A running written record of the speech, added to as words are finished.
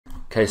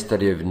case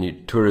study of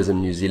Tourism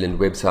New Zealand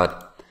website.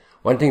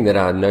 One thing that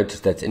I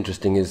noticed that's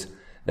interesting is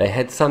they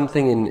had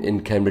something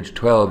in Cambridge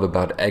 12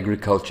 about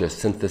agriculture,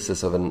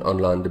 synthesis of an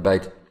online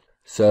debate.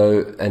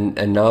 So, and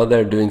now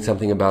they're doing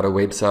something about a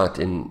website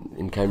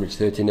in Cambridge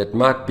 13. It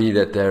might be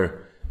that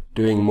they're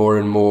doing more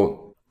and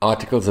more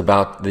articles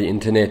about the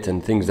internet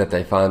and things that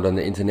they find on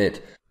the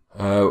internet,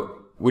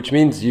 which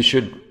means you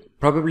should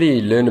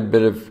probably learn a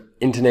bit of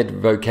internet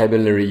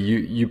vocabulary.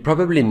 You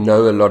probably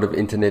know a lot of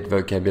internet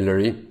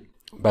vocabulary,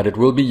 but it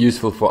will be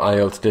useful for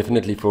IELTS,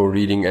 definitely for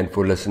reading and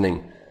for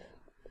listening.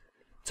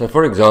 So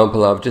for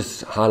example, I've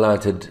just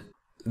highlighted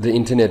the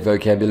internet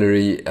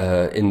vocabulary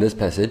in this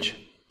passage.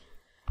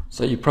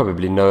 So you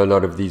probably know a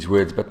lot of these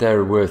words, but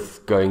they're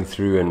worth going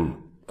through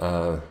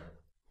and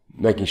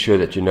making sure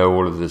that you know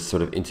all of this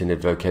sort of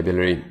internet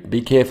vocabulary.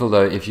 Be careful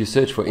though, if you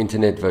search for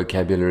internet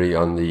vocabulary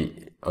on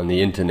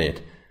the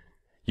internet,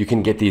 you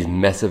can get these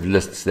massive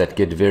lists that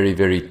get very,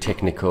 very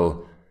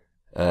technical,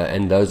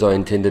 and those are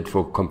intended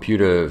for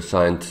computer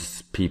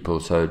science people,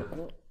 so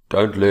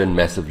don't learn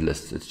massive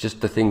lists. It's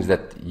just the things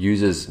that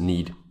users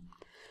need.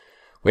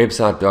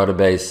 Website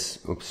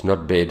database, oops,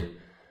 not bed.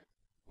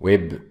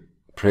 Web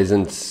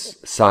presence,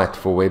 site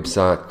for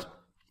website.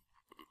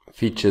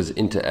 Features,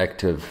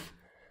 interactive.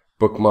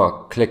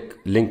 Bookmark, click,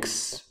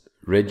 links,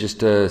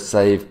 register,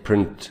 save,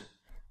 print,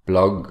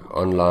 blog,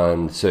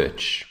 online,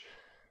 search.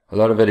 A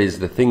lot of it is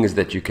the things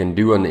that you can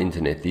do on the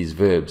internet, these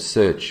verbs: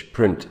 search,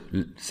 print,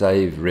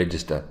 save,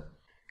 register,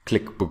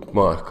 click,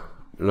 bookmark.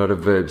 A lot of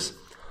verbs.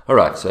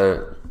 Alright,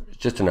 so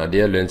just an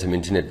idea, learn some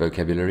internet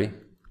vocabulary.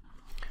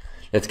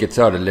 Let's get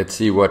started. Let's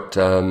see what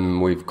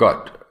we've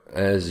got.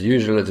 As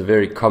usual, it's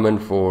very common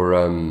for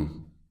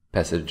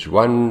passage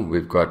 1.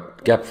 We've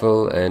got gap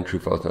fill and true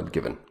false not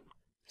given.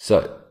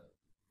 So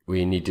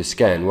we need to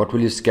scan. What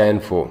will you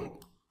scan for?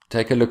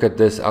 Take a look at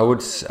this. I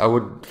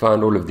would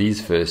find all of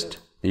these first.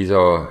 These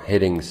are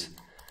headings,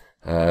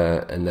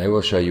 and they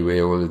will show you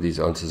where all of these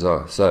answers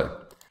are. So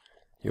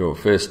your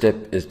first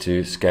step is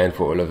to scan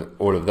for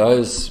all of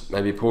those.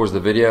 Maybe pause the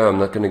video. I'm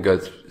not going to go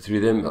through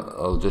them.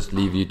 I'll just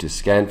leave you to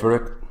scan for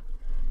it.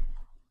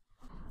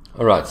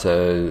 Alright,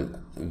 so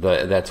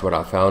that's what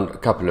I found. A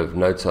couple of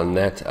notes on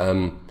that.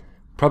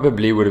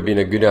 Probably would have been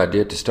a good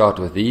idea to start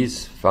with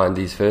these. Find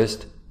these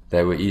first.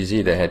 They were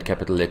easy. They had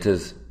capital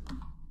letters,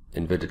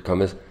 inverted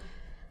commas.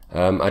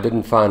 I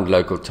didn't find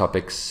local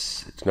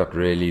topics. It's not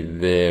really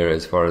there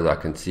as far as I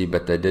can see,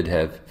 but they did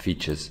have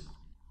features.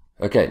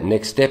 Okay,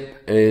 next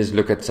step is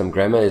look at some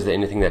grammar. Is there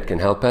anything that can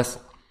help us?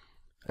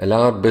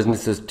 Allowed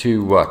businesses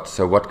to what?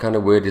 So what kind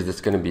of word is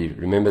this going to be?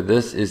 Remember,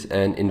 this is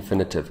an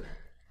infinitive.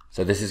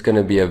 So this is going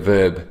to be a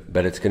verb,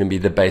 but it's going to be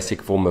the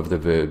basic form of the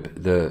verb,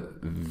 the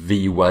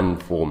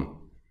V1 form,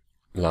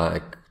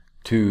 like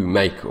to,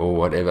 make, or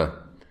whatever.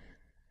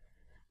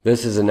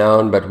 This is a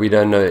noun, but we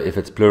don't know if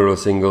it's plural,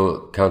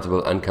 single,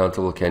 countable,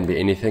 uncountable, can be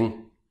anything.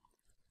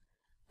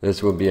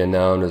 This will be a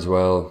noun as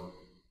well.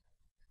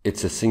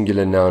 It's a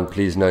singular noun,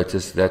 please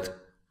notice that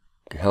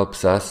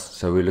helps us.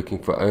 So we're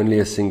looking for only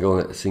a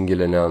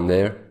singular noun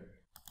there.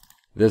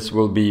 This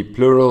will be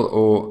plural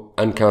or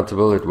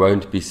uncountable, it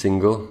won't be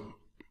single.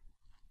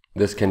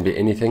 This can be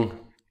anything.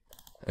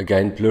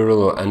 Again,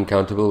 plural or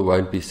uncountable,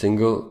 won't be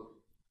single,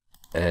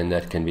 and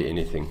that can be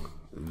anything.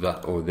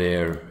 The or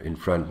there in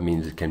front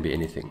means it can be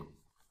anything.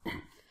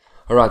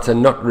 Alright, so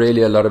not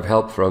really a lot of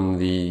help from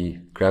the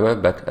grammar,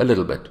 but a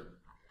little bit.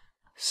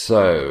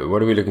 So,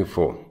 what are we looking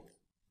for?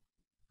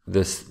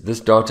 This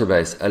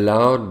database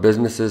allowed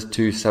businesses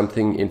to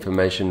something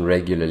information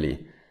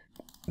regularly.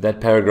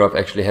 That paragraph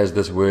actually has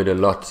this word a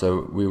lot,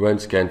 so we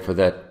won't scan for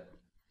that.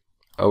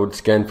 I would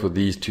scan for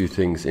these two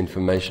things,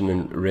 information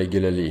and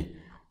regularly.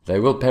 They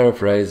will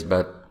paraphrase,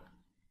 but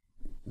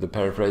the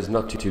paraphrase is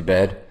not too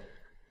bad.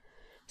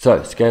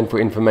 So, scan for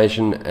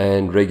information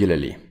and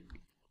regularly.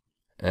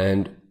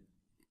 And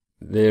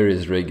there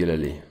is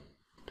regularly.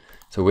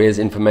 So where's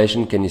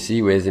information? Can you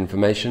see where's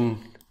information?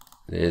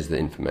 There's the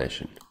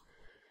information.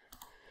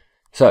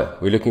 So,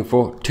 we're looking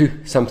for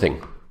to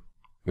something.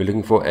 We're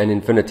looking for an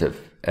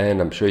infinitive.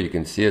 And I'm sure you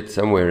can see it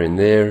somewhere in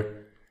there.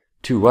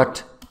 To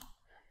what?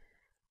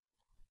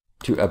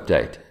 To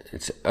update.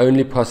 It's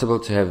only possible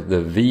to have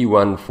the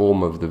V1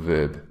 form of the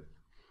verb.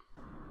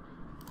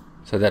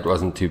 So that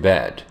wasn't too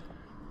bad.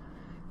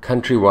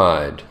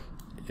 Countrywide.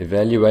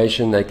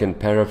 Evaluation, they can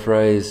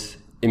paraphrase.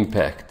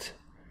 Impact.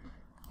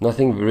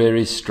 Nothing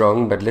very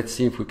strong, but let's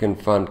see if we can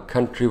find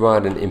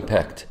countrywide and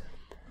impact.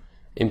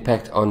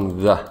 Impact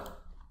on the.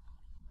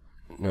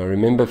 Now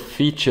remember,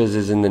 features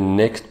is in the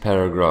next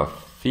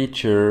paragraph.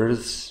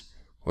 Features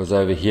was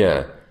over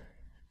here.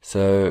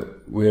 So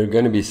we're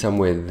going to be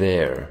somewhere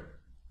there.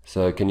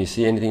 So can you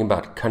see anything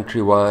about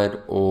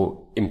countrywide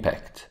or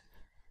impact?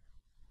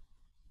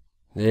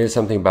 There's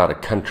something about a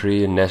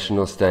country and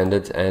national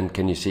standards, and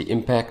can you see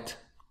impact?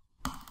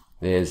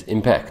 There's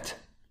impact.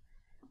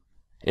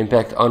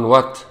 Impact on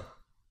what?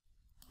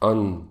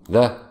 On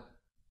the,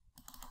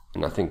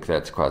 and I think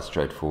that's quite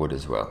straightforward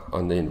as well,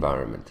 on the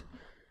environment.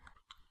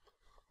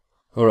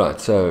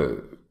 Alright,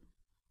 so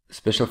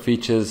Special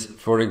features,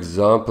 for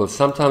example,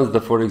 sometimes the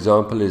for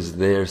example is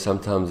there,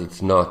 sometimes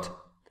it's not.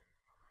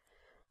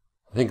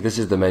 I think this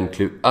is the main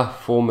clue.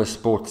 Former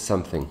sport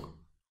something.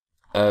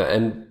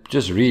 And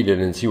just read it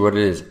and see what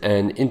it is.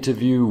 An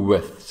interview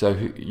with.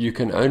 So you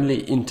can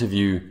only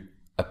interview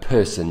a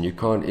person. You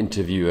can't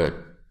interview a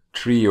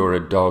tree or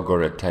a dog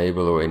or a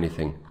table or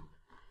anything.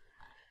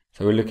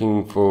 So we're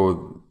looking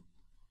for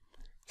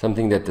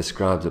something that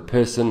describes a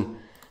person.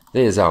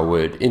 There's our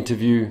word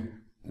interview.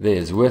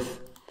 There's with.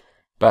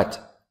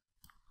 But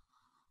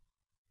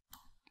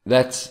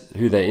that's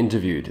who they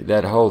interviewed.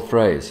 That whole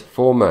phrase.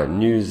 Former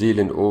New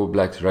Zealand All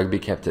Blacks rugby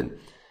captain.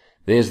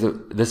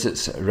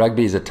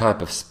 Rugby is a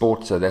type of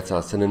sport, so that's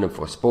our synonym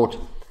for sport.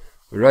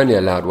 We're only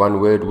allowed one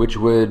word. Which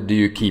word do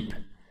you keep?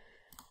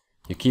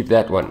 You keep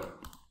that one.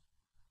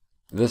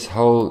 This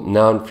whole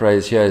noun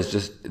phrase here is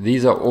just,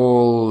 these are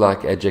all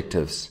like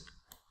adjectives,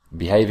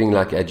 behaving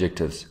like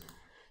adjectives.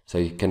 So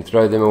you can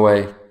throw them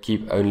away,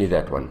 keep only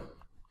that one.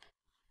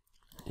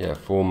 Yeah,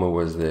 former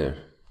was there.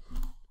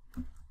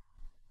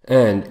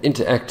 And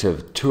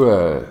interactive,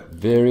 tour,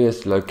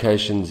 various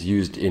locations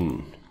used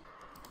in.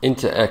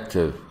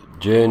 Interactive,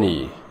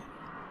 journey,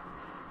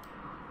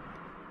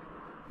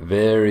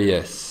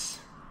 various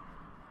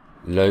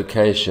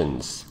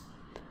locations,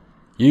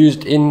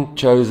 used in,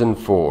 chosen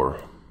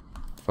for.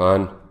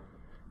 Fine.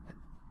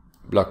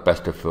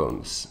 Blockbuster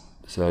films.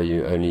 So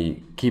you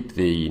only keep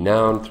the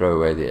noun, throw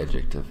away the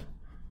adjective.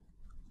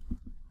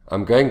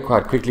 I'm going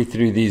quite quickly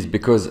through these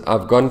because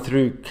I've gone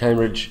through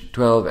Cambridge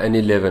 12 and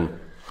 11.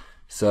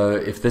 So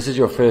if this is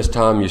your first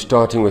time, you're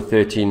starting with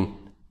 13.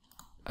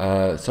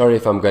 Sorry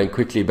if I'm going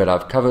quickly, but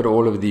I've covered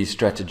all of these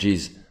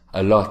strategies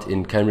a lot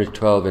in Cambridge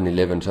 12 and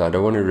 11, so I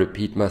don't want to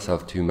repeat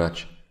myself too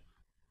much.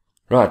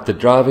 Right, the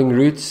driving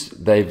routes,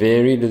 they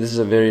varied. This is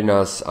a very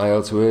nice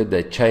IELTS word.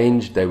 They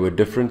changed, they were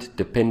different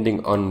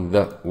depending on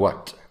the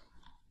what.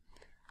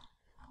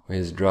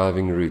 Where's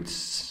driving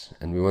routes?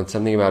 And we want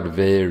something about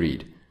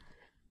varied.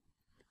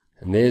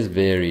 And there's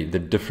varied, the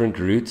different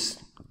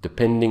routes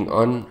depending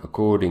on,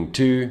 according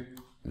to,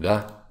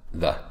 the.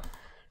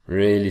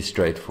 Really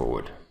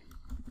straightforward.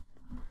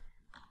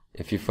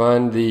 If you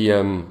find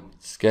the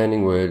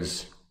scanning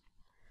words,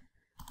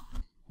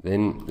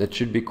 then that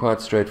should be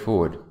quite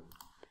straightforward.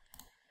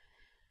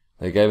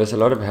 They gave us a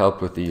lot of help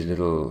with these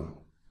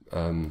little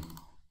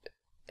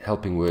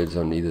helping words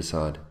on either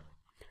side.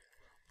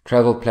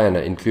 Travel planner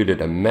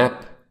included a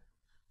map,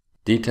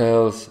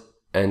 details,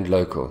 and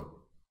local.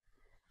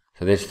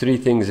 So there's three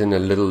things in a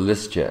little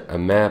list here. A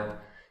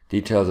map,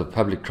 details of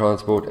public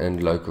transport,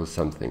 and local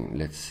something.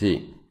 Let's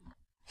see.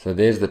 So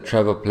there's the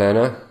travel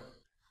planner.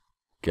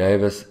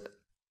 Gave us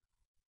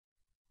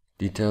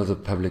details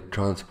of public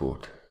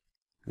transport.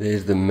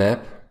 There's the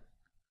map.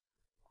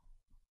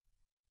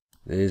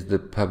 There's the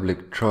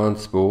public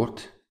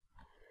transport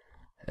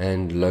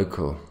and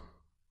local.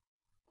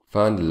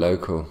 Find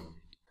local.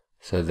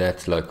 So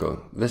that's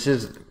local. This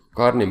is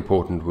quite an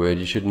important word.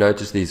 You should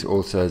notice these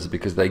also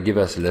because they give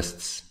us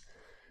lists.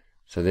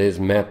 So there's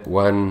map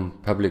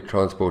 1, public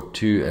transport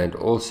 2, and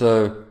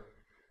also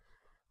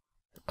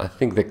I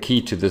think the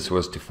key to this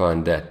was to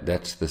find that.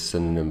 That's the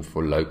synonym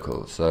for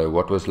local. So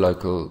what was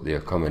local? The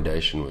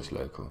accommodation was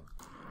local.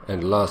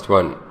 And last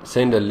one,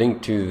 send a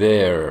link to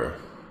their.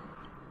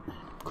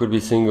 Could be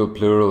single,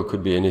 plural,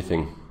 could be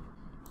anything.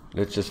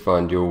 Let's just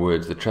find your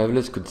words. The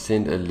travelers could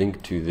send a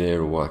link to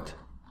their what?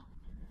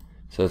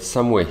 So it's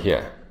somewhere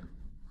here.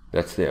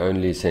 That's the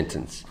only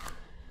sentence.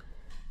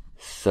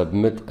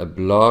 Submit a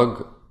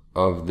blog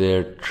of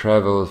their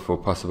travels for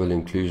possible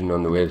inclusion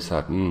on the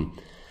website.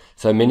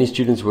 So many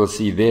students will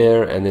see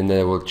there and then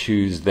they will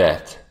choose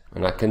that.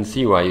 And I can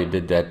see why you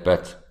did that,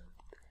 but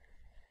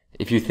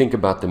if you think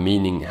about the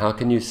meaning, how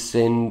can you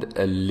send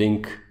a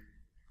link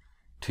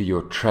to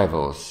your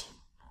travels?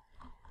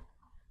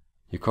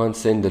 You can't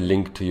send a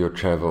link to your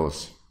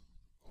travels.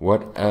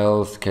 What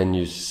else can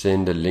you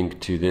send a link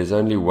to? There's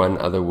only one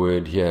other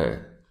word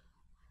here.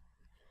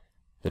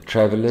 The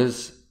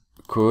travelers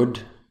could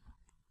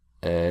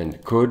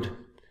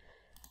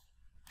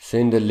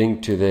send a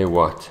link to their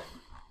what?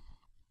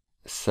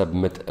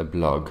 Submit a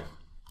blog.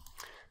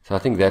 So I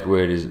think that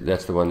word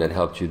that's the one that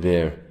helped you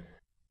there.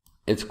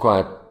 It's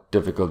quite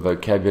difficult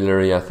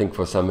vocabulary, I think,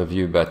 for some of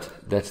you, but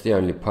that's the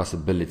only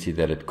possibility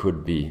that it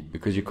could be,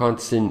 because you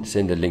can't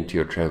send a link to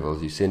your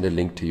travels. You send a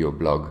link to your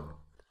blog.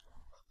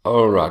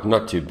 All right,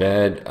 not too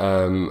bad.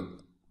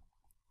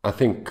 I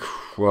think,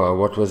 well,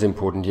 what was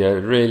important here,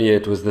 really,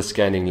 it was the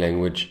scanning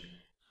language.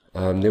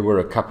 There were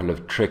a couple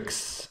of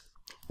tricks.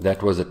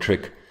 That was a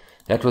trick.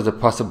 That was a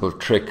possible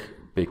trick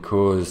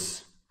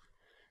because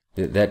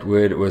that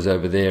word was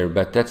over there,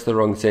 but that's the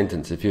wrong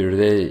sentence. If you're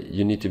there,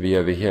 you need to be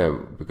over here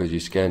because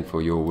you scan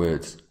for your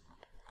words.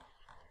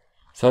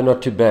 So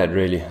not too bad,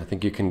 really. I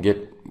think you can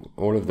get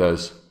all of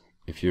those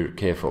if you're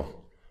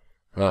careful.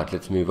 Right,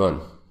 let's move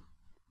on.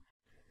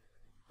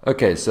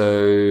 Okay,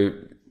 so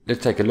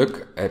let's take a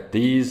look at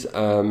these.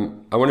 I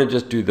want to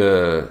just do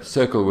the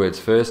circle words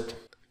first.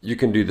 You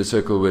can do the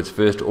circle words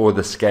first or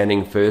the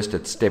scanning first.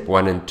 It's step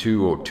 1 and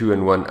 2 or 2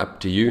 and 1, up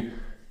to you.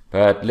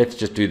 But let's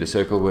just do the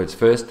circle words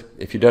first.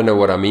 If you don't know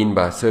what I mean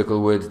by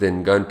circle words,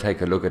 then go and take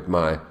a look at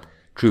my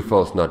true,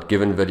 false, not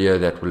given video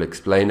that will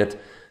explain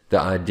it. The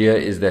idea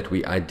is that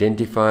we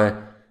identify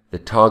the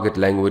target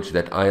language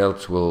that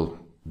IELTS will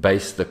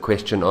base the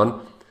question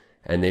on,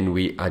 and then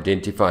we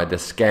identify the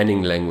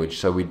scanning language,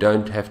 so we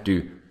don't have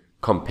to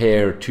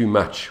compare too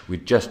much. We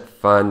just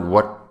find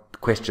what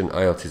question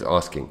IELTS is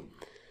asking.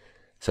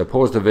 So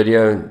pause the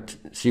video and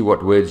see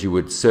what words you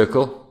would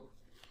circle.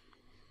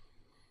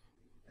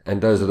 And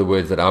those are the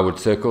words that I would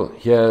circle.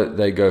 Here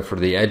they go for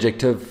the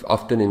adjective.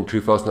 Often in true,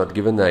 false, not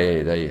given,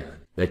 they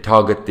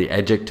target the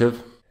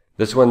adjective.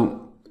 This one,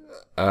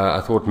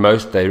 I thought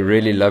they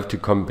really love to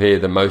compare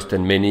the most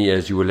and many,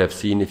 as you will have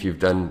seen if you've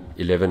done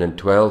 11 and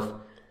 12.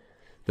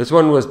 This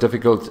one was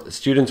difficult.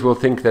 Students will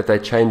think that they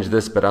changed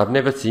this, but I've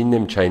never seen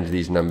them change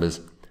these numbers.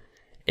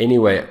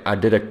 Anyway, I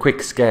did a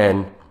quick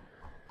scan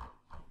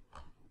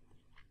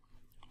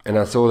and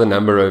I saw the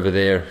number over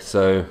there,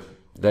 so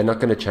they're not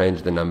going to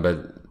change the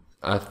number.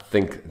 I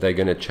think they're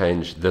going to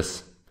change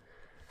this.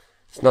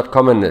 It's not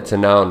common, it's a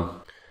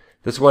noun.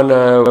 This one,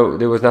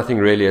 there was nothing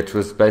really. It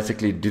was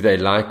basically, do they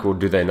like or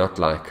do they not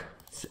like?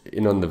 It's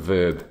in on the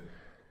verb.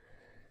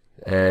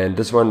 And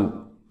this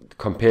one,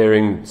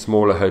 comparing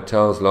smaller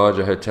hotels,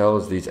 larger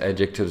hotels, these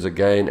adjectives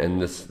again,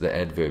 and this, the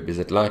adverb. Is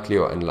it likely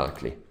or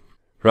unlikely?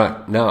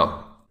 Right,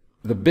 now,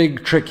 the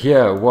big trick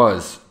here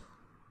was,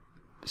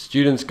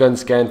 students go and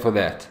scan for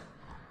that.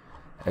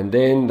 And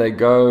then they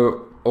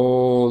go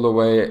all the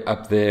way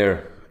up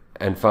there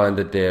and find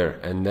it there,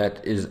 and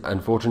that is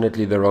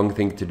unfortunately the wrong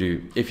thing to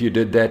do. If you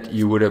did that,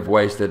 you would have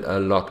wasted a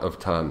lot of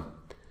time.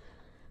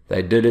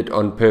 They did it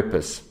on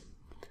purpose.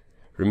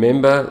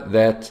 Remember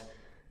that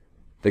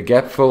the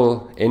gap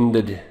fill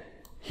ended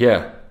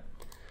here,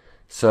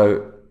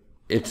 so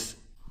it's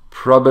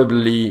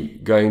probably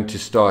going to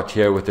start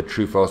here with the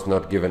true, false,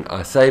 not given.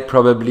 I say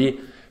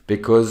probably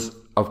because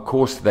of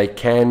course they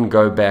can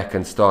go back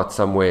and start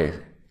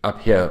somewhere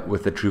up here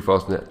with the true,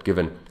 false, not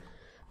given,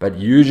 but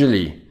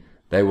usually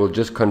they will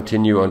just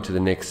continue on to the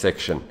next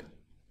section.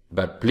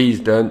 But please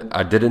don't,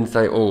 I didn't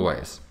say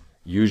always,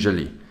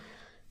 usually.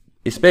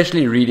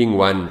 Especially reading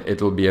one,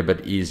 it'll be a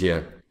bit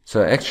easier.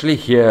 So actually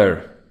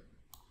here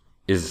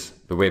is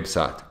the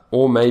website,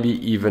 or maybe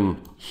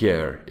even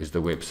here is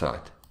the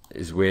website,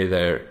 is where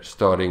they're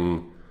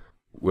starting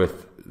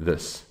with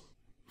this.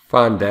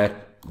 Find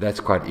that, that's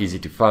quite easy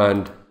to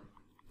find.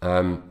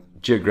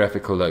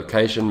 Geographical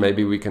location,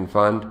 maybe we can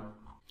find.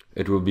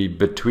 It will be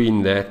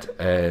between that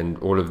and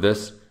all of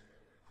this.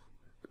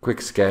 Quick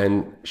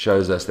scan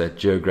shows us that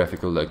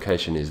geographical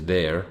location is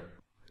there.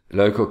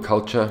 Local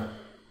culture,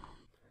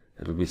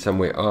 it'll be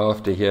somewhere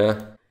after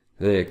here.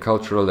 There,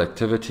 cultural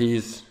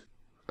activities,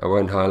 I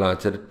won't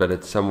highlight it, but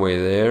it's somewhere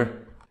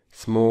there.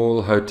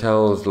 Small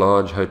hotels,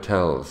 large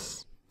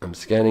hotels. I'm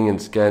scanning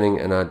and scanning,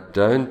 and I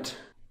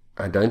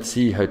don't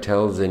see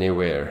hotels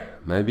anywhere.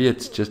 Maybe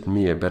it's just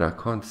me, but I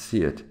can't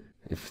see it.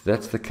 If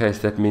that's the case,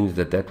 that means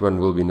that that one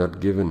will be not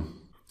given.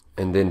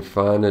 And then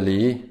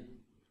finally,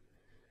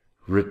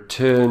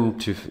 return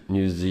to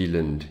New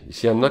Zealand. You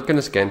see, I'm not going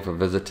to scan for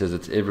visitors.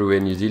 It's everywhere.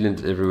 New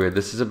Zealand's everywhere.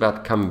 This is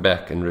about come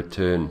back and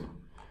return.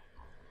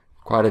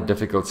 Quite a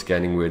difficult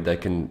scanning word. They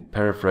can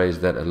paraphrase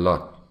that a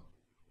lot.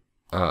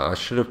 I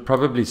should have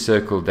probably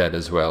circled that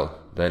as well.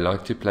 They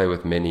like to play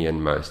with many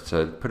and most,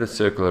 so put a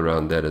circle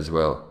around that as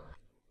well.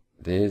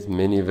 There's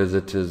many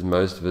visitors,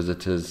 most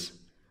visitors.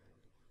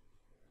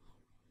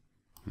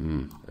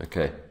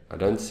 Okay, I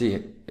don't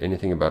see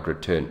anything about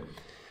return.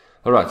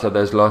 Alright, so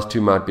those last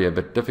two might be a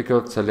bit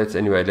difficult, so let's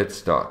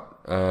start.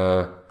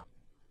 The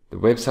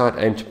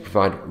website aimed to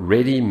provide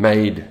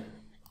ready-made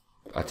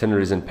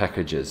itineraries and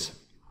packages.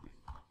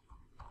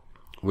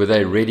 Were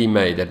they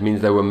ready-made? That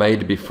means they were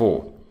made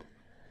before.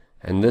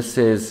 And this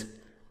says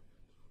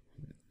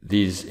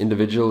these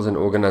individuals and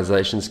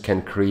organizations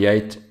can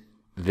create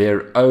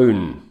their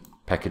own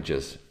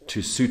packages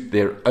to suit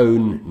their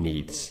own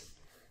needs.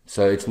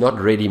 So it's not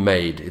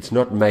ready-made. It's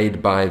not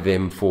made by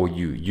them for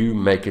you. You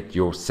make it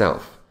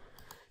yourself.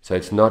 So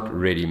it's not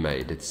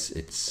ready-made.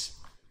 It's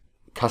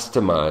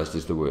customized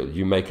is the word.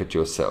 You make it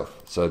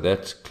yourself. So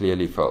that's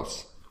clearly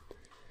false.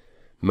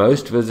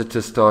 Most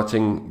visitors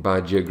starting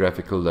by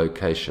geographical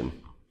location.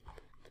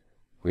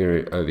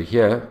 We're over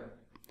here.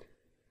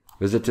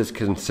 Visitors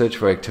can search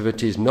for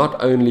activities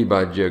not only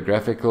by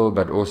geographical,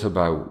 but also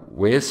by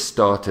where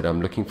started.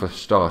 I'm looking for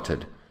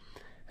started.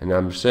 And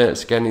I'm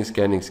scanning.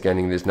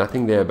 There's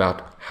nothing there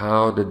about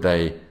how did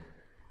they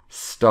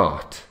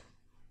start.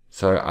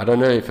 So I don't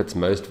know if it's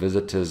most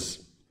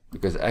visitors,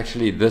 because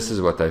actually this is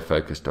what they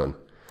focused on.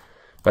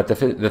 But the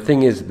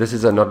thing is, this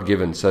is a not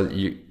given. So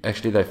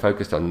they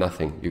focused on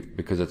nothing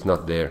because it's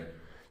not there.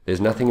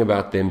 There's nothing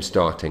about them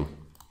starting.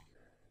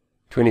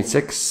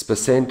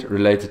 26%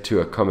 related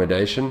to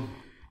accommodation.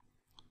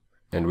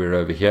 And we're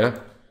over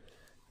here.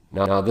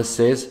 Now this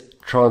says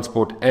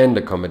transport and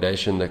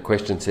accommodation. The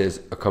question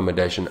says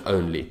accommodation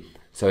only.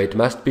 So it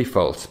must be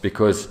false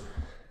because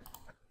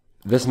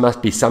this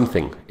must be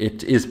something.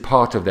 It is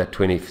part of that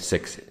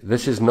 26.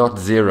 This is not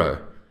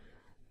zero.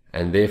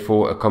 and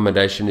therefore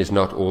accommodation is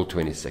not all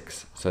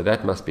 26. So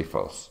that must be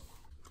false.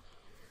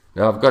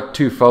 Now I've got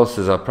 2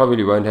 falses. I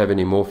probably won't have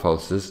any more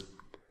falses.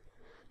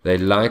 They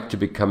like to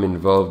become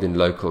involved in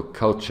local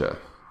culture.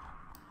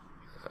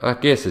 I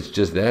guess it's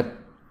just that.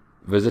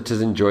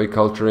 Visitors enjoy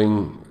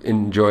cultural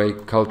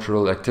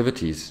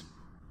activities.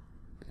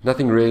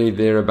 Nothing really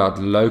there about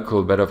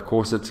local, but of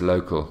course it's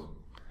local.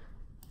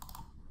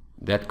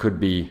 That could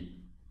be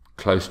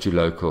close to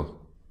local.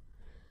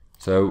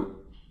 So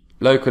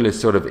local is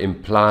sort of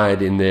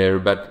implied in there,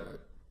 but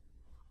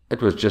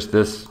it was just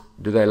this.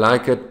 Do they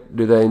like it?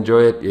 Do they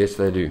enjoy it? Yes,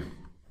 they do.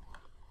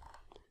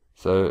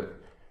 So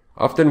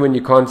often when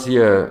you can't see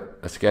a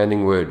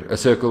scanning word, a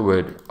circle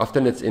word,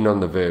 often it's in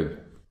on the verb.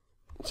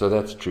 So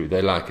that's true.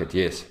 They like it,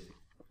 yes.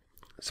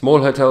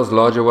 Small hotels,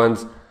 larger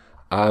ones,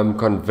 I'm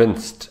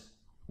convinced.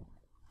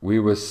 We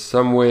were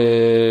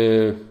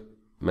somewhere,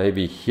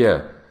 maybe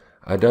here.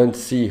 I don't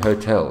see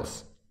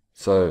hotels.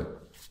 So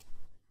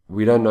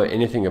we don't know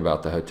anything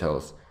about the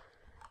hotels.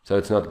 So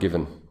it's not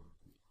given.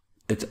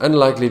 It's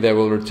unlikely they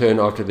will return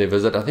after their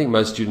visit. I think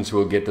most students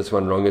will get this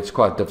one wrong. It's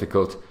quite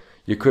difficult.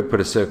 You could put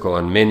a circle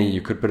on many.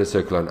 You could put a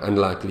circle on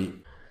unlikely.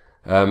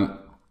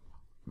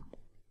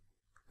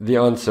 The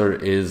answer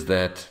is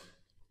that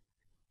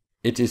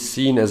it is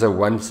seen as a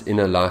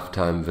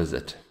once-in-a-lifetime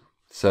visit.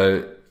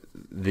 So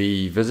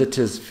the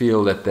visitors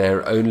feel that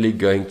they're only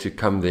going to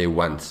come there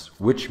once,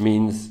 which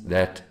means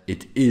that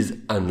it is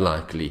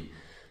unlikely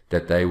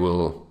that they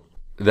will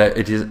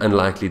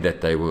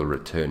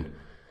return.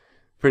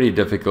 Pretty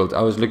difficult.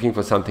 I was looking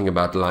for something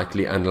about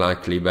likely,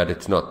 unlikely, but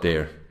it's not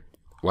there.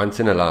 Once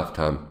in a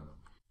lifetime.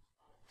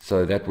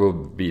 So that will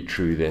be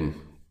true then,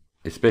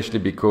 especially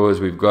because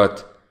we've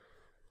got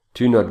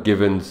 2 not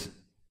givens,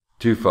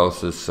 2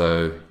 falses,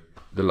 so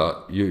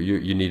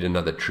you need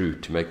another true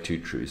to make 2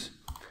 trues.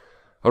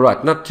 All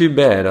right, not too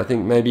bad. I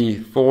think maybe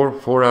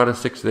 4 out of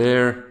 6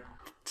 there,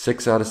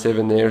 6 out of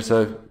 7 there,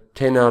 so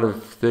 10 out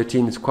of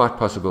 13 is quite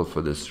possible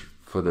for this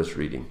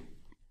reading.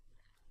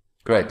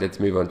 Great, let's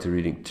move on to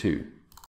reading 2.